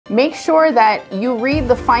Make sure that you read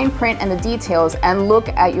the fine print and the details and look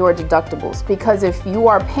at your deductibles, because if you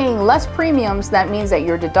are paying less premiums, that means that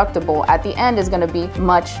your deductible at the end is going to be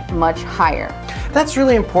much, much higher. That's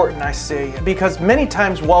really important, I say, because many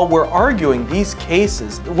times while we're arguing these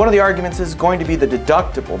cases, one of the arguments is going to be the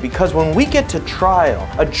deductible, because when we get to trial,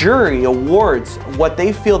 a jury awards what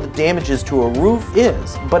they feel the damages to a roof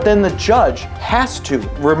is, but then the judge has to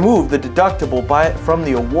remove the deductible from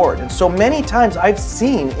the award. And so many times I've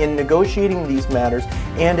seen in negotiating these matters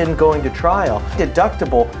and in going to trial,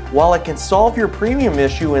 deductible, while it can solve your premium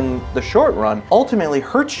issue in the short run, ultimately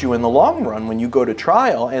hurts you in the long run when you go to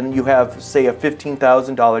trial and you have, say, a $15,000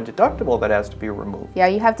 deductible that has to be removed. Yeah,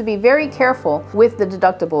 you have to be very careful with the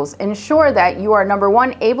deductibles. Ensure that you are, number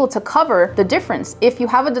one, able to cover the difference. If you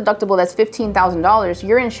have a deductible that's $15,000,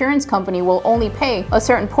 your insurance company will only pay a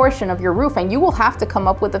certain portion of your roof and you will have to come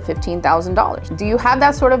up with the $15,000. Do you have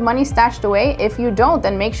that sort of money stashed away? If you don't,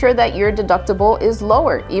 then make sure that your deductible is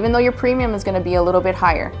lower, even though your premium is going to be a little bit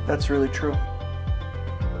higher. That's really true.